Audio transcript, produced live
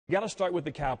You got to start with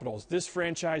the Capitals. This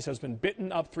franchise has been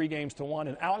bitten up 3-1,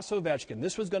 and Alex Ovechkin,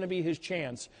 this was going to be his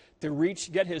chance to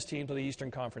get his team to the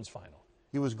Eastern Conference Final.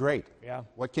 He was great. Yeah.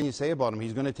 What can you say about him?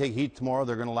 He's going to take heat tomorrow.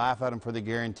 They're going to laugh at him for the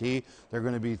guarantee. They're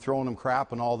going to be throwing him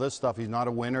crap and all this stuff. He's not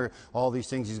a winner, all these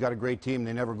things. He's got a great team.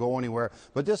 They never go anywhere.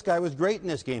 But this guy was great in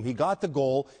this game. He got the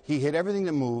goal. He hit everything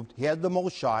that moved. He had the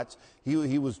most shots. He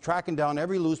was tracking down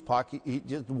every loose puck. He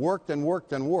just worked and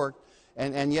worked and worked.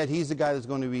 And yet he's the guy that's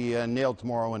going to be nailed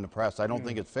tomorrow in the press. I don't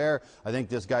think it's fair. I think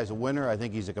this guy's a winner. I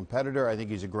think he's a competitor. I think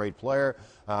he's a great player.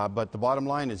 But the bottom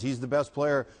line is he's the best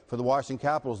player for the Washington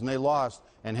Capitals, and they lost.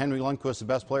 And Henrik Lundqvist, the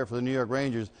best player for the New York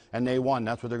Rangers, and they won.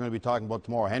 That's what they're going to be talking about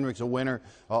tomorrow. Henrik's a winner,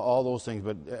 all those things.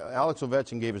 But Alex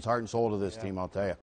Ovechkin gave his heart and soul to this team, I'll tell you.